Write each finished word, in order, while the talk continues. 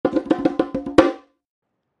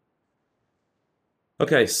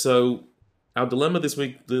Okay, so our dilemma this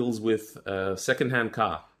week deals with a second-hand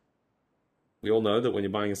car. We all know that when you're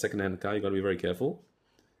buying a second-hand car, you've got to be very careful.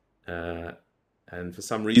 Uh, and for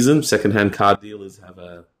some reason, second-hand car dealers have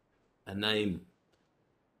a name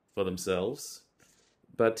for themselves.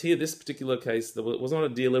 But here, this particular case, there was not a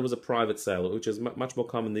dealer; it was a private sale, which is much more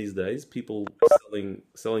common these days. People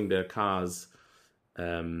selling their cars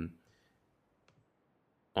um,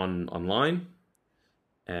 online,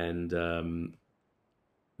 and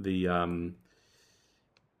the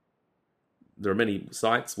there are many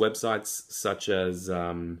sites, websites such as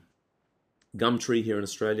Gumtree here in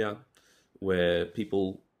Australia, where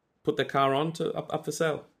people put their car on to up for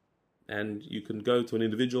sale, and you can go to an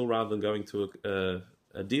individual rather than going to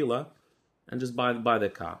a dealer and just buy their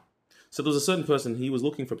car. So there was a certain person, he was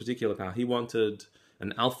looking for a particular car. He wanted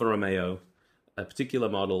an Alfa Romeo, a particular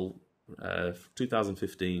model,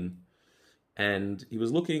 2015, and he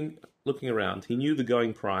was looking around. He knew the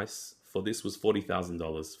going price for this was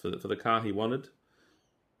 $40,000 for the car he wanted.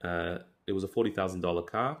 It was a $40,000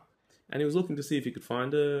 car, and he was looking to see if he could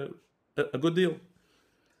find a good deal.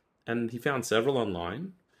 And he found several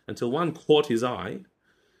online until one caught his eye,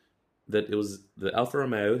 that it was the Alfa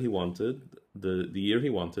Romeo he wanted, the year he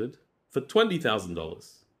wanted, for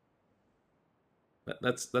 $20,000.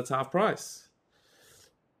 That's half price.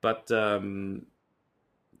 But something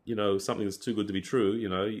that's too good to be true.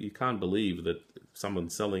 You can't believe that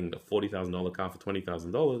someone's selling a $40,000 car for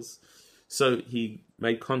 $20,000. So he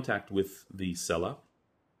made contact with the seller.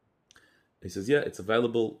 He says, "Yeah, it's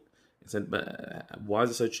available." He said, "Why is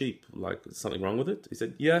it so cheap? Like, is something wrong with it?" He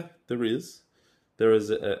said, "Yeah, there is. There is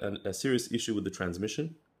a serious issue with the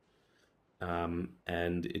transmission, and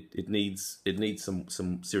it needs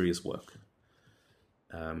some serious work,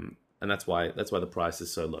 and that's why the price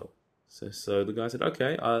is so low." So the guy said,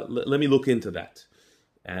 "Okay, let me look into that."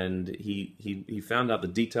 And he found out the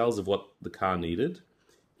details of what the car needed,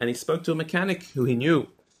 and he spoke to a mechanic who he knew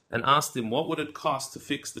and asked him what would it cost to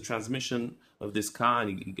fix the transmission of this car,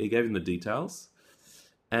 and he gave him the details.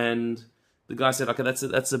 And the guy said, "Okay,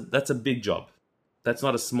 that's a big job. That's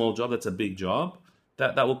not a small job. That's a big job.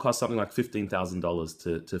 That will cost something like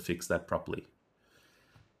 $15,000 to fix that properly."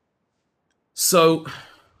 So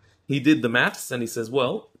he did the maths, and he says,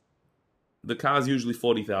 "Well, the car is usually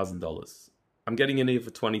 $40,000. I'm getting in here for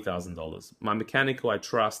 $20,000. My mechanic, who I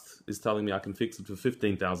trust, is telling me I can fix it for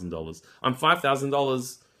 $15,000. I'm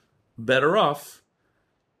 $5,000 better off.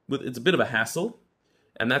 It's a bit of a hassle,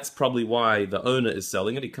 and that's probably why the owner is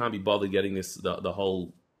selling it. He can't be bothered getting the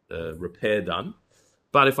whole repair done.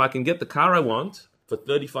 But if I can get the car I want for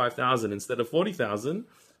 $35,000 instead of $40,000,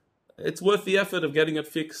 it's worth the effort of getting it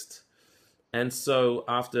fixed." And so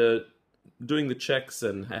after doing the checks,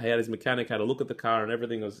 and he had his mechanic had a look at the car, and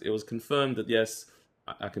everything was confirmed that yes,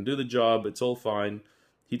 I can do the job. It's all fine.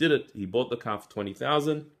 He did it. He bought the car for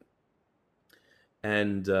 $20,000,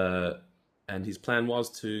 and his plan was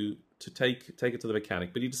to take it to the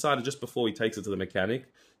mechanic. But he decided just before he takes it to the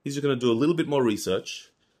mechanic, he's just going to do a little bit more research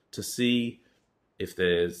to see if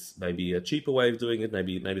there's maybe a cheaper way of doing it.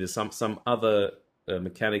 Maybe there's some other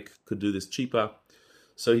mechanic could do this cheaper.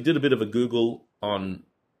 So he did a bit of a Google on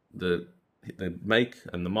the make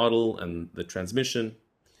and the model and the transmission.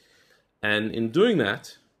 And in doing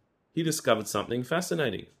that, he discovered something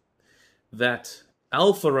fascinating. That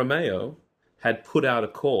Alfa Romeo had put out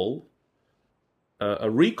a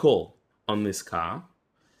recall on this car,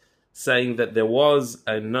 saying that there was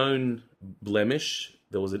a known blemish,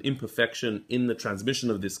 there was an imperfection in the transmission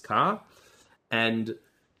of this car, and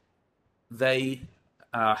they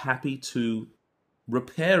are happy to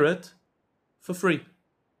repair it for free.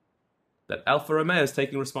 That Alfa Romeo is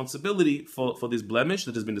taking responsibility for this blemish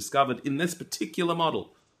that has been discovered in this particular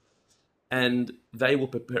model. And they will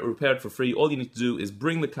repair it for free. All you need to do is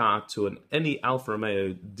bring the car to any Alfa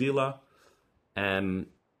Romeo dealer, and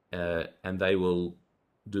they will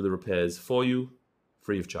do the repairs for you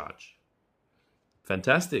free of charge.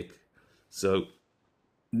 Fantastic. So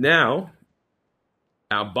now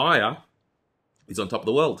our buyer is on top of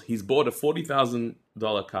the world. He's bought a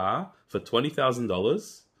 $40,000 car for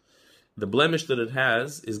 $20,000. The blemish that it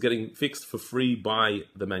has is getting fixed for free by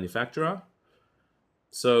the manufacturer.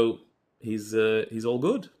 So he's all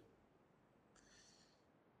good.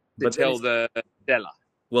 To tell the seller.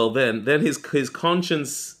 Well, then his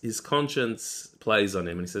conscience plays on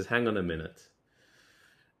him, and he says, "Hang on a minute.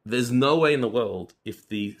 There's no way in the world, if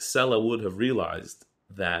the seller would have realized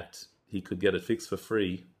that he could get it fixed for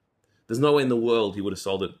free, there's no way in the world he would have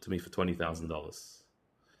sold it to me for $20,000.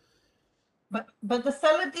 But the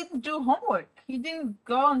seller didn't do homework. He didn't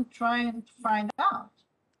go and try and find out.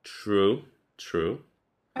 True.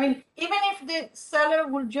 I mean, even if the seller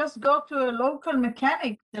will just go to a local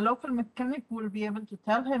mechanic, the local mechanic will be able to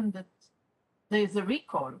tell him that there is a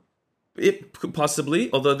recall. It could possibly,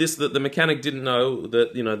 although the mechanic didn't know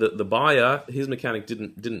that, the buyer, his mechanic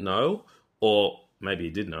didn't know, or maybe he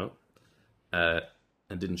did know,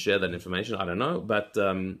 and didn't share that information. I don't know, but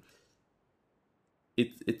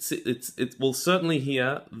it will certainly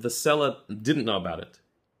here the seller didn't know about it.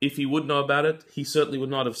 If he would know about it, he certainly would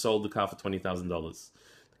not have sold the car for $20,000.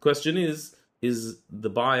 The question is the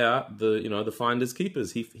buyer the finders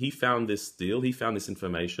keepers? He found this deal, he found this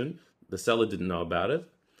information. The seller didn't know about it.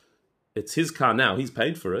 It's his car now. He's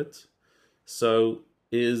paid for it. So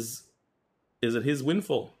is it his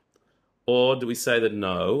windfall? Or do we say that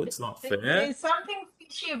no, it's not fair? There's something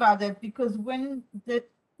fishy about that, because when the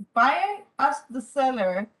buyer asked the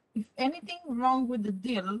seller if anything wrong with the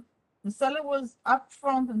deal, the seller was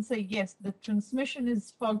upfront and say, yes, the transmission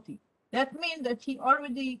is faulty. That means that he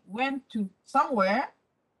already went to somewhere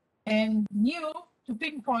and knew to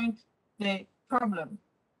pinpoint the problem.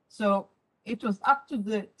 So it was up to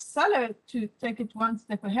the seller to take it one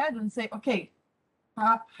step ahead and say, okay,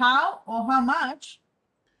 how or how much,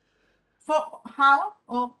 for how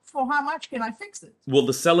much can I fix it? Well,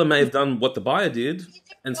 the seller may have done what the buyer did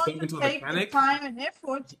and spoken to a take mechanic. The time and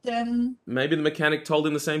effort, then maybe the mechanic told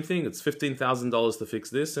him the same thing. It's $15,000 to fix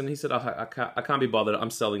this, and he said, I can't be bothered. I'm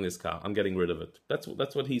selling this car. I'm getting rid of it. That's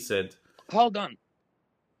what he said. Hold on.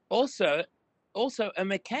 Also, a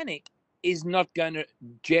mechanic is not going to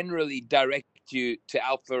generally direct you to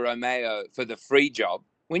Alfa Romeo for the free job.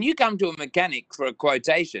 When you come to a mechanic for a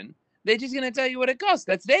quotation, they're just going to tell you what it costs.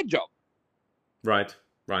 That's their job. Right.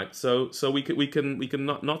 So we can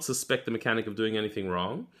not suspect the mechanic of doing anything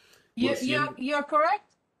wrong. You're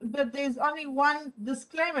correct, but there's only one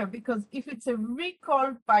disclaimer, because if it's a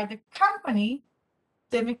recall by the company,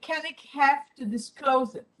 the mechanic have to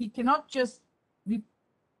disclose it. He cannot just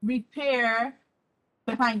repair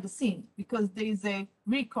behind the scenes, because there is a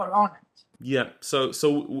recall on it. Yeah. So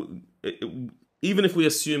even if we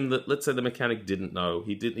assume that, let's say the mechanic didn't know,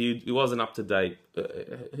 he wasn't up to date.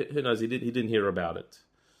 Who knows? He didn't hear about it.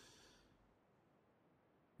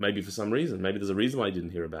 Maybe for some reason. Maybe there's a reason why he didn't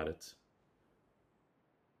hear about it.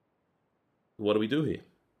 What do we do here?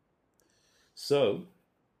 So,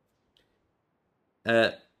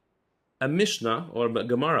 a Mishnah or a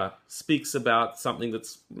Gemara speaks about something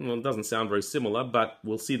that's doesn't sound very similar, but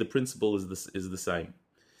we'll see the principle is the same.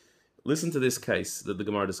 Listen to this case that the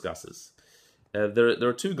Gemara discusses. There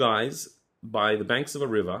are two guys by the banks of a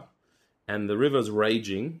river, and the river's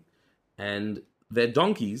raging, and their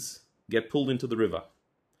donkeys get pulled into the river.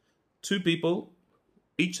 Two people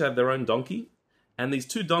each have their own donkey, and these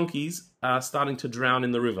two donkeys are starting to drown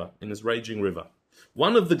in the river, in this raging river.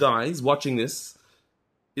 One of the guys watching this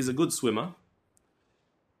is a good swimmer,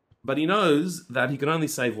 but he knows that he can only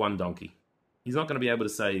save one donkey. He's not going to be able to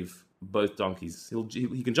save both donkeys.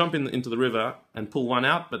 He can jump into the river and pull one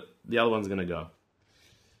out, but the other one's going to go.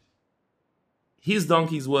 His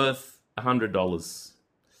donkey's worth $100.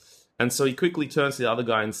 And so he quickly turns to the other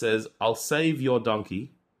guy and says, I'll save your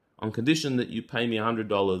donkey on condition that you pay me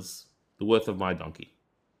 $100, the worth of my donkey.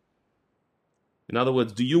 In other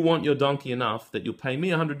words, do you want your donkey enough that you'll pay me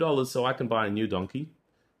 $100 so I can buy a new donkey,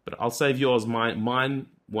 but I'll save yours, mine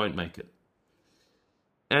won't make it.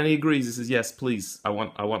 And he agrees. He says, yes, please, I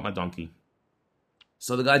want my donkey.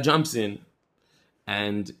 So the guy jumps in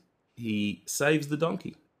and he saves the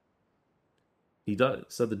donkey. He does.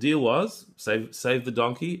 So the deal was save the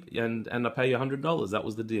donkey and I pay you $100. That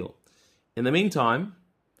was the deal. In the meantime,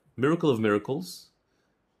 miracle of miracles,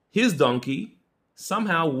 his donkey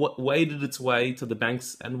somehow waded its way to the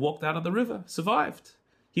banks and walked out of the river, survived.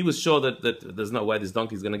 He was sure that there's no way this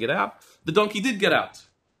donkey's going to get out. The donkey did get out.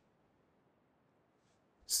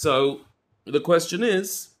 So the question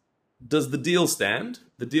is, does the deal stand?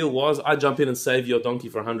 The deal was, I jump in and save your donkey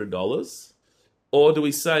for $100. Or do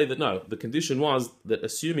we say that no, the condition was that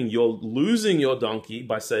assuming you're losing your donkey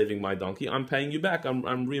by saving my donkey, I'm paying you back.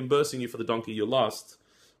 I'm reimbursing you for the donkey you lost.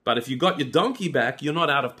 But if you got your donkey back, you're not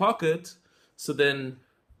out of pocket. So then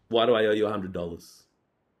why do I owe you $100?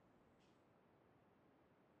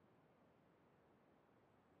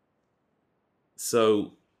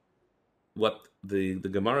 So what the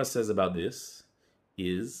Gemara says about this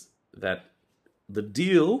is that the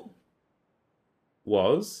deal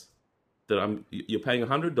was that you're paying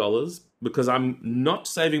 $100 because I'm not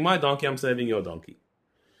saving my donkey, I'm saving your donkey.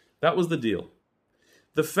 That was the deal.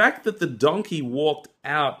 The fact that the donkey walked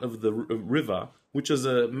out of the river, which is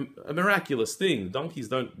a miraculous thing. Donkeys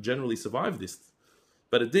don't generally survive this,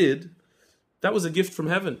 but it did. That was a gift from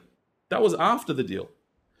heaven. That was after the deal.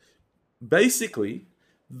 Basically,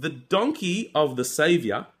 The donkey of the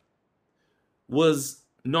Savior was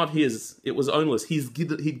not his. It was ownerless.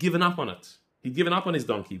 He'd given up on it. He'd given up on his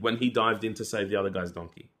donkey when he dived in to save the other guy's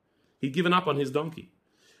donkey. He'd given up on his donkey.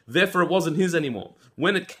 Therefore, it wasn't his anymore.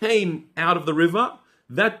 When it came out of the river,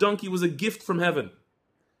 that donkey was a gift from heaven.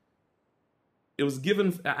 It was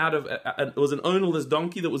given it was an ownerless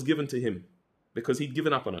donkey that was given to him because he'd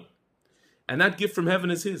given up on it. And that gift from heaven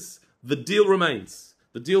is his. The deal remains.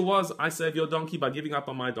 The deal was, I save your donkey by giving up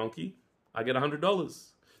on my donkey. I get $100.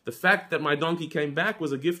 The fact that my donkey came back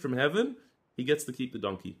was a gift from heaven. He gets to keep the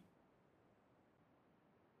donkey.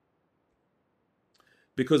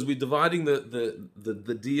 Because we're dividing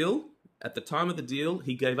the deal. At the time of the deal,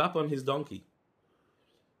 he gave up on his donkey.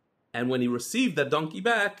 And when he received that donkey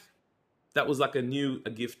back, that was like a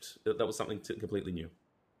gift. That was something completely new.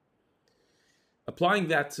 Applying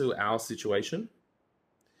that to our situation,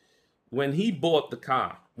 when he bought the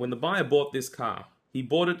car, when the buyer bought this car, he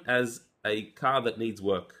bought it as a car that needs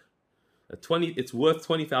work. It's worth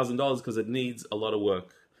 $20,000 because it needs a lot of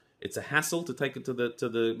work. It's a hassle to take it to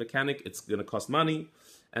the mechanic. It's going to cost money.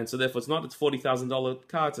 And so therefore, it's not its $40,000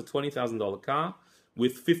 car. It's a $20,000 car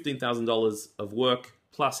with $15,000 of work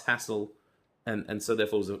plus hassle. And so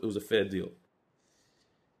therefore, it was a fair deal.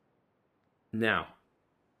 Now,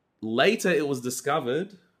 later it was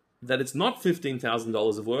discovered that it's not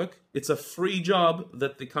 $15,000 of work. It's a free job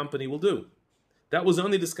that the company will do. That was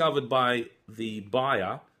only discovered by the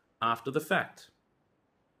buyer after the fact.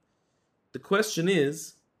 The question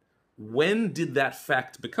is, when did that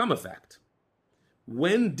fact become a fact?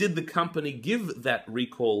 When did the company give that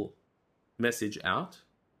recall message out?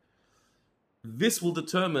 This will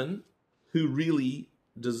determine who really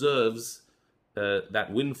deserves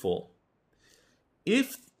that windfall.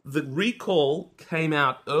 If the recall came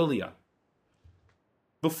out earlier,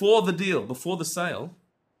 before the deal, before the sale,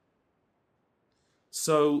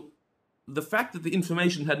 so the fact that the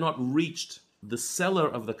information had not reached the seller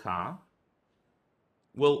of the car,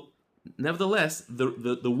 well, nevertheless,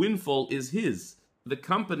 the windfall is his. The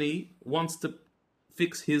company wants to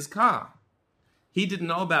fix his car. He didn't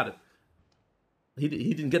know about it. He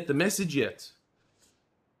didn't get the message yet.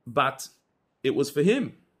 But it was for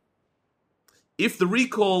him. If the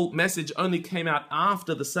recall message only came out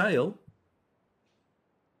after the sale,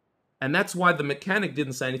 and that's why the mechanic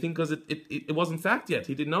didn't say anything, because it wasn't fact yet.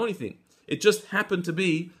 He didn't know anything. It just happened to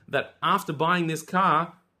be that after buying this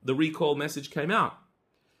car, the recall message came out.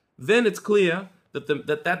 Then it's clear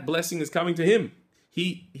that that blessing is coming to him.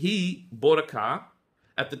 He bought a car.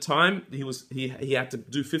 At the time, he had to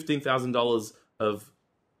do $15,000 of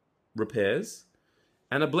repairs,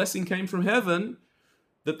 and a blessing came from heaven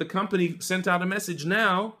that the company sent out a message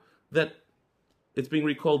now that it's being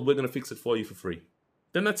recalled. We're going to fix it for you for free.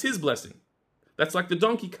 Then that's his blessing. That's like the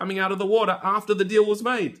donkey coming out of the water after the deal was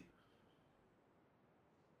made.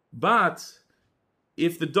 But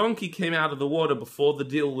if the donkey came out of the water before the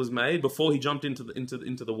deal was made, before he jumped into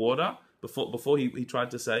the water, before he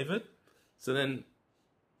tried to save it, so then,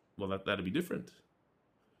 well, that'd be different.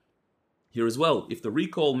 Here as well, if the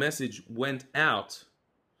recall message went out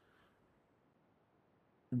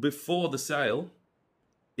before the sale,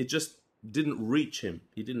 it just didn't reach him.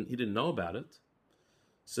 He didn't know about it.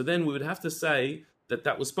 So then we would have to say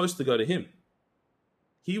that was supposed to go to him.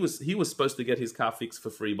 He was supposed to get his car fixed for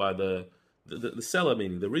free by the seller,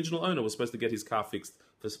 meaning the original owner was supposed to get his car fixed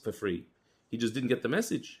for free. He just didn't get the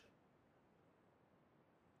message.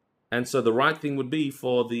 And so the right thing would be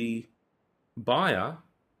for the buyer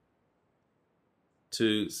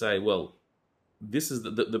to say, well, this is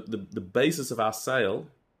the basis of our sale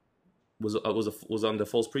was under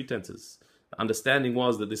false pretenses. The understanding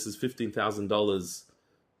was that this is $15,000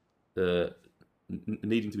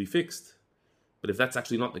 needing to be fixed. But if that's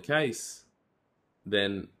actually not the case,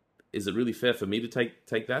 then is it really fair for me to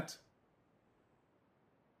take that?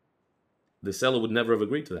 The seller would never have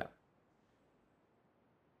agreed to that.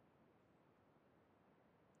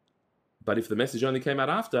 But if the message only came out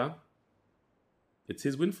after, it's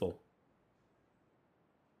his windfall.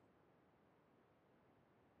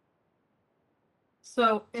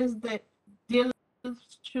 So is the deal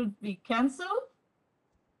should be cancelled?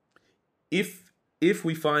 If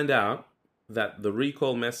we find out that the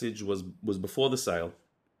recall message was before the sale,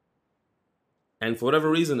 and for whatever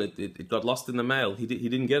reason it got lost in the mail, he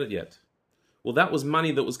didn't get it yet. Well, that was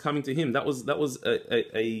money that was coming to him. That was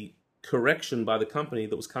a correction by the company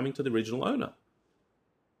that was coming to the original owner.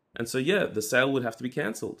 And so, yeah, the sale would have to be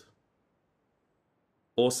cancelled.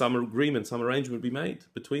 Or some agreement, some arrangement would be made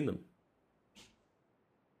between them.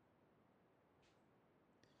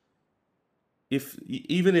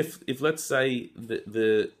 Even if let's say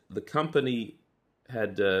the company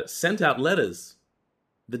sent out letters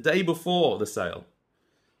the day before the sale,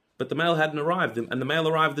 but the mail hadn't arrived, and the mail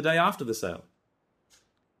arrived the day after the sale.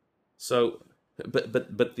 So, but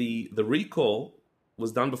the recall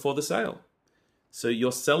was done before the sale. So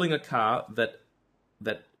you're selling a car that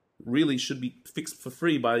really should be fixed for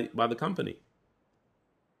free by the company.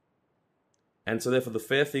 And so therefore the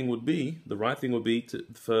right thing would be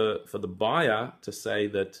for the buyer to say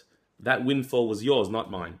that windfall was yours,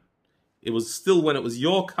 not mine. It was still, when it was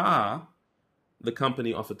your car, the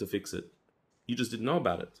company offered to fix it. You just didn't know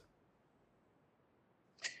about it.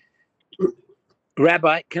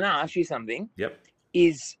 Rabbi, can I ask you something? Yep.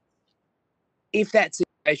 If that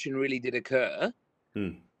situation really did occur,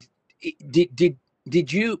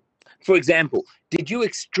 did you, for example, did you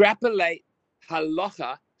extrapolate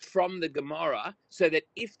halacha from the Gemara so that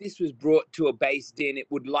if this was brought to a Beis Din, it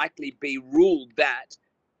would likely be ruled that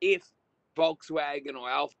if Volkswagen or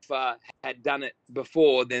Alpha had done it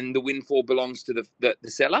before, then the windfall belongs to the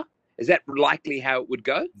seller? Is that likely how it would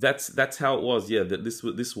go? That's how it was. Yeah, that this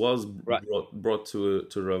was right. brought to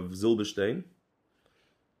Rav Zilberstein.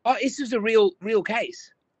 Oh, this was a real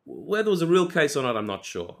case. Whether it was a real case or not, I'm not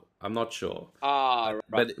sure. Ah,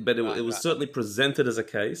 right. But it was certainly presented as a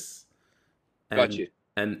case. Got you.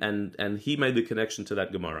 And he made the connection to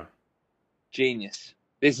that Gemara. Genius.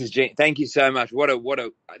 This is genius. Thank you so much.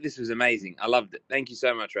 This was amazing. I loved it. Thank you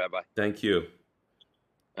so much, Rabbi. Thank you.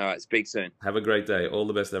 All right. Speak soon. Have a great day. All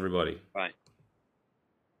the best, everybody. Bye.